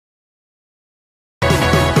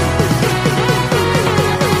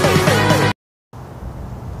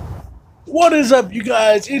What is up, you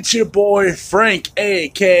guys? It's your boy Frank,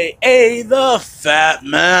 aka the Fat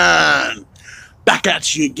Man, back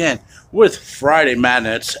at you again with Friday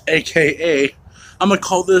Madness, aka I'm gonna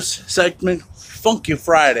call this segment Funky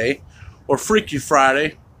Friday, or Freaky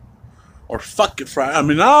Friday, or Fuck It Friday. I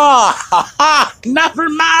mean, never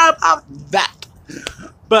mind about that.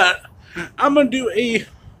 But I'm gonna do a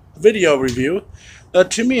video review that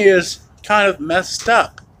to me is kind of messed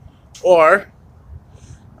up, or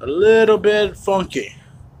a little bit funky.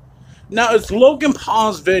 Now, it's Logan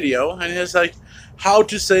Paul's video, and it's like how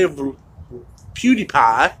to save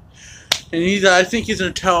PewDiePie. And I think he's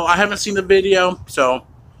gonna tell. I haven't seen the video, so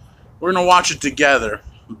we're gonna watch it together.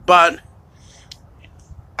 But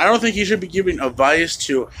I don't think he should be giving advice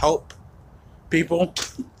to help people.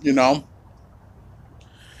 You know.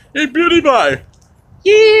 Hey, PewDiePie.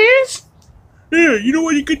 Yes. Yeah, you know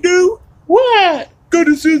what you could do? What? Go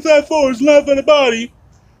to Suicide Forest, laugh at a body.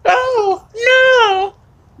 Oh, no!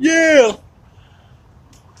 Yeah!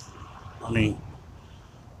 I mean,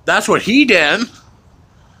 that's what he did.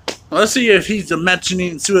 Let's see if he's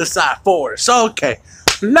mentioning Suicide Forest. Okay,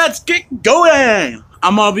 let's get going!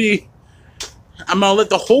 I'm gonna let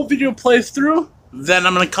the whole video play through, then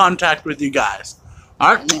I'm gonna contact with you guys.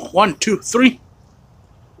 Alright, 1, 2, 3.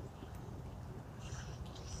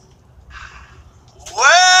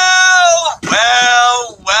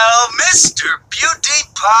 Well, Mr.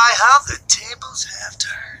 PewDiePie, how the tables have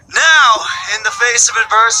turned. Now, in the face of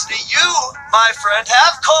adversity, you, my friend,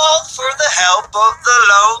 have called for the help of the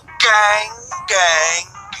Logan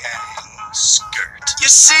skirt. You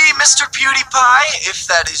see, Mr. PewDiePie, if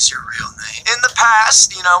that is your real name, in the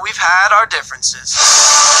past, we've had our differences.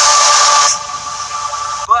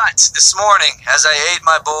 But this morning, as I ate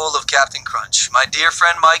my bowl of Captain Crunch, my dear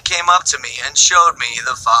friend Mike came up to me and showed me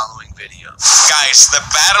the following video. Guys, the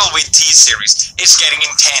battle with T-Series is getting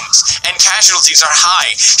intense, and casualties are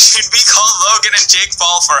high. Should we call Logan and Jake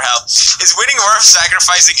Paul for help? Is winning worth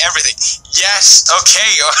sacrificing everything? Yes,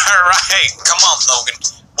 okay, alright. Come on, Logan.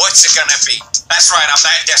 What's it gonna be? That's right, I'm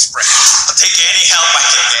that desperate. I'll take any help I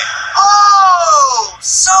can get. Oh,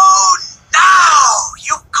 so now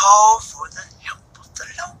you call for the help of the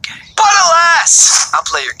Logan. But alas, I'll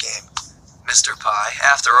play your game, Mr. Pie.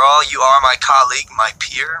 After all, you are my colleague, my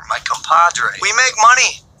peer, my compadre. We make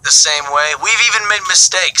money the same way. We've even made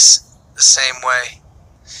mistakes the same way.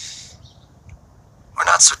 We're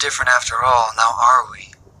not so different after all, now are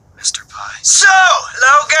we, Mr. Pie? So,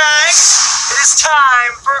 Logan, it is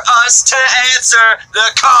time for us to answer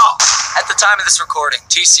the call. At the time of this recording,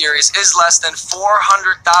 T-Series is less than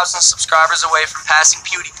 400,000 subscribers away from passing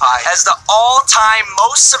PewDiePie as the all-time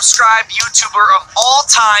most subscribed YouTuber of all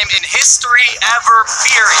time in history ever,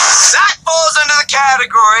 period. That falls under the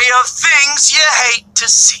category of things you hate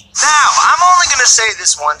to see. Now, I'm only going to say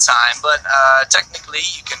this one time, but technically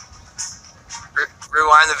you can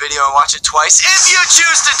rewind the video and watch it twice if you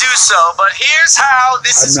choose to do so, but here's how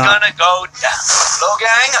this is gonna go down.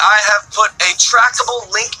 Logang, I have put a trackable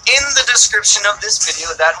link in the description of this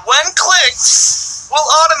video that, when clicked, will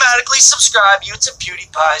automatically subscribe you to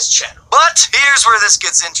PewDiePie's channel. But here's where this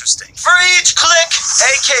gets interesting. For each click,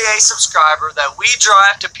 aka subscriber, that we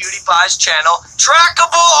drive to PewDiePie's channel,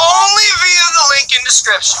 trackable only via the link in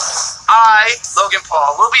description, I, Logan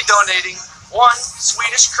Paul, will be donating 1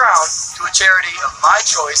 Swedish crown to a charity of my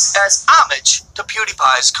choice as homage to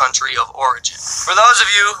PewDiePie's country of origin. For those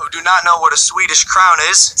of you who do not know what a Swedish crown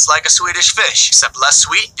is, it's like a Swedish fish, except less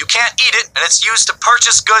sweet. You can't eat it, and it's used to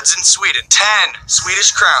purchase goods in Sweden. 10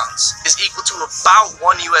 Swedish crowns is equal to about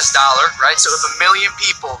 $1 US, right? So if 1 million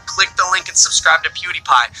people click the link and subscribe to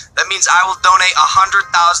PewDiePie, that means I will donate $100,000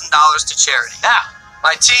 to charity. Now,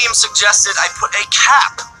 my team suggested I put a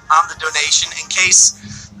cap on the donation in case,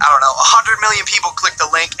 I don't know, 100 million people click the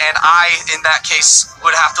link, and I, in that case,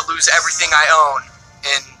 would have to lose everything I own,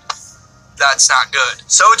 and that's not good.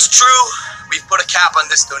 So it's true, we've put a cap on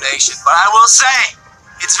this donation, but I will say,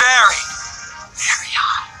 it's very, very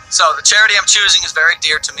high. So the charity I'm choosing is very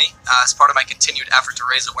dear to me. As part of my continued effort to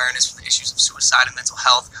raise awareness for the issues of suicide and mental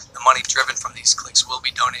health, the money driven from these clicks will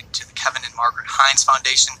be donated to the Kevin and Margaret Hines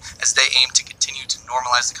Foundation as they aim to continue to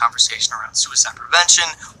normalize the conversation around suicide prevention,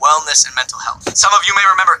 wellness, and mental health. Some of you may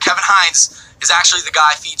remember Kevin Hines is actually the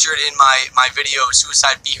guy featured in my video,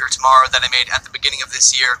 Suicide Be Here Tomorrow, that I made at the beginning of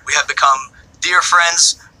this year. We have become dear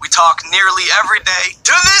friends. We talk nearly every day.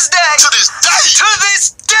 To this day! To this day! To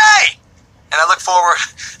this day! And I look forward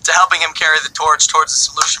to helping him carry the torch towards a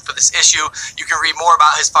solution for this issue. You can read more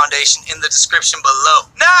about his foundation in the description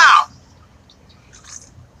below. Now,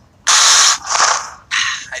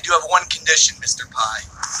 I do have one condition, Mr. Pie.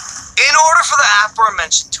 In order for the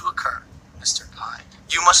aforementioned to occur, Mr. Pie,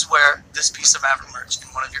 you must wear this piece of Avid merch in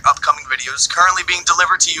one of your upcoming videos currently being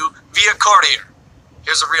delivered to you via courier.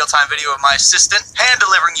 Here's a real-time video of my assistant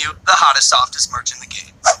hand-delivering you the hottest, softest merch in the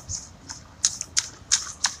game.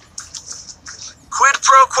 Quid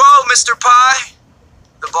pro quo, Mr. Pie.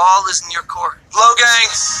 The ball is in your court. Hello, gang.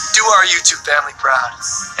 Do our YouTube family proud.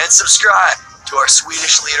 And subscribe to our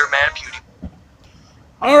Swedish leader, man, PewDiePie.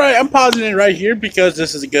 Alright, I'm pausing it right here because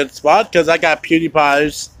this is a good spot, because I got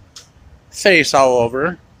PewDiePie's face all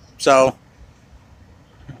over. So,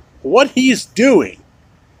 what he's doing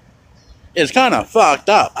is kind of fucked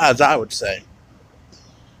up, as I would say.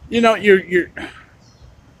 You know, you're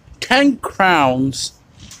 10 crowns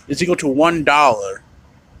is equal to $1.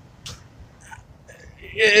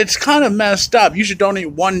 It's kind of messed up. You should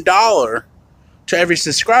donate $1 to every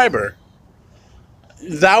subscriber.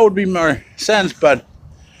 That would be more sense, but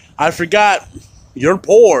I forgot you're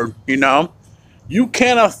poor, you know. You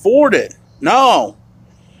can't afford it. No.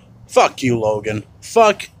 Fuck you, Logan.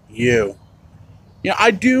 Fuck you. You know,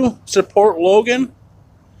 I do support Logan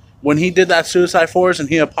when he did that Suicide Force and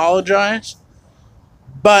he apologized.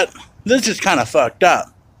 But this is kind of fucked up.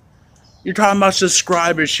 You're talking about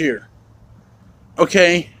subscribers here.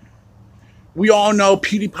 Okay? We all know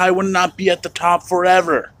PewDiePie would not be at the top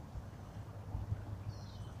forever.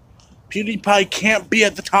 PewDiePie can't be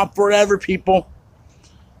at the top forever, people.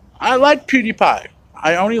 I like PewDiePie.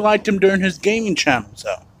 I only liked him during his gaming channels,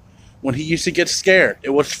 though. When he used to get scared. It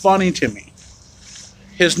was funny to me.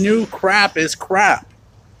 His new crap is crap.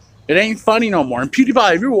 It ain't funny no more. And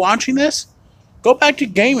PewDiePie, if you're watching this, go back to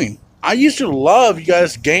gaming. I used to love you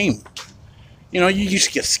guys' game. You know, you used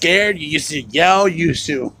to get scared. You used to yell. You used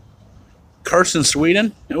to curse in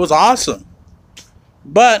Sweden. It was awesome.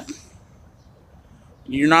 But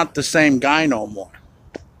you're not the same guy no more.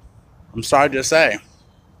 I'm sorry to say.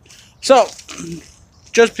 So,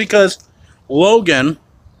 just because Logan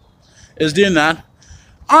is doing that,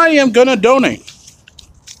 I am going to donate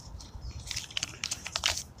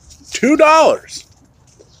 $2,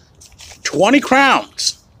 20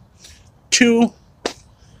 crowns to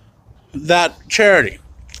that charity.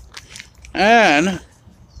 And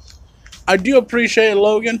I do appreciate it,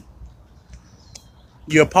 Logan.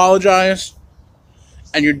 You apologize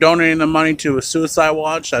and you're donating the money to a suicide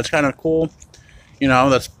watch. That's kind of cool. You know,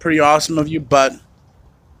 that's pretty awesome of you, but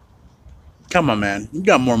come on, man. You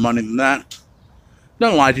got more money than that.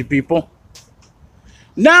 Don't lie to people.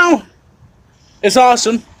 Now, it's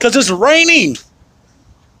awesome because it's raining.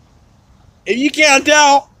 If you can't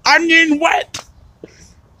tell, I'm getting wet.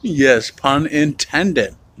 Yes, pun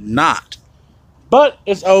intended. Not. But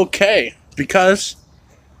it's okay because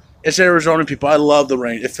it's Arizona, people. I love the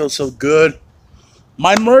rain. It feels so good.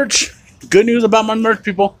 My merch. Good news about my merch,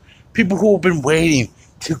 people. People who have been waiting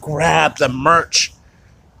to grab the merch.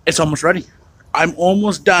 It's almost ready. I'm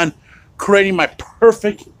almost done creating my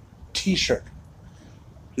perfect t-shirt.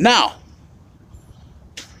 Now,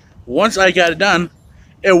 once I got it done,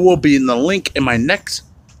 it will be in the link in my next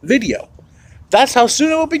video. That's how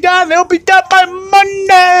soon it will be done. It will be done by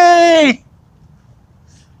Monday.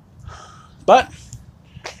 But,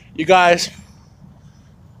 you guys,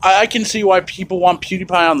 I can see why people want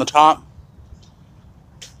PewDiePie on the top.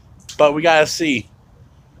 But we gotta see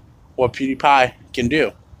what PewDiePie can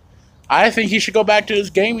do. I think he should go back to his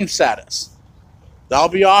gaming status. That'll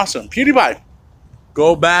be awesome. PewDiePie,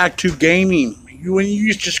 go back to gaming. When you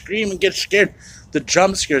used to scream and get scared, the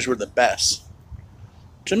jump scares were the best.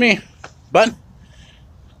 To me. But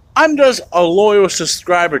I'm just a loyal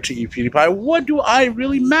subscriber to you, PewDiePie. What do I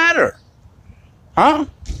really matter? Huh?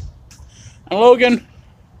 And Logan,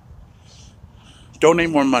 donate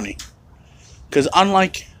more money. Because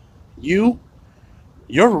unlike you,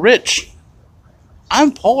 you're rich.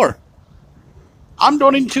 I'm poor. I'm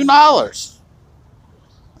donating $2.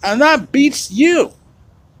 And that beats you.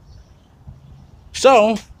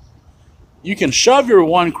 So, you can shove your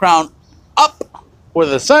 1 crown up where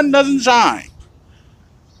the sun doesn't shine.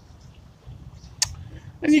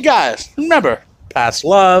 And you guys, remember, pass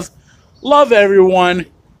love. Love everyone,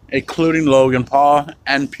 including Logan Paul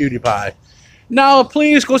and PewDiePie. Now,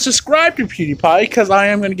 please go subscribe to PewDiePie, because I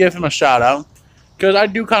am going to give him a shout out. Because I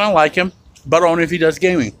do kind of like him, but only if he does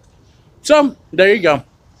gaming. So, there you go.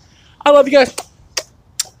 I love you guys.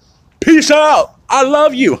 Peace out. I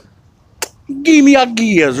love you. Give me a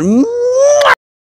gears.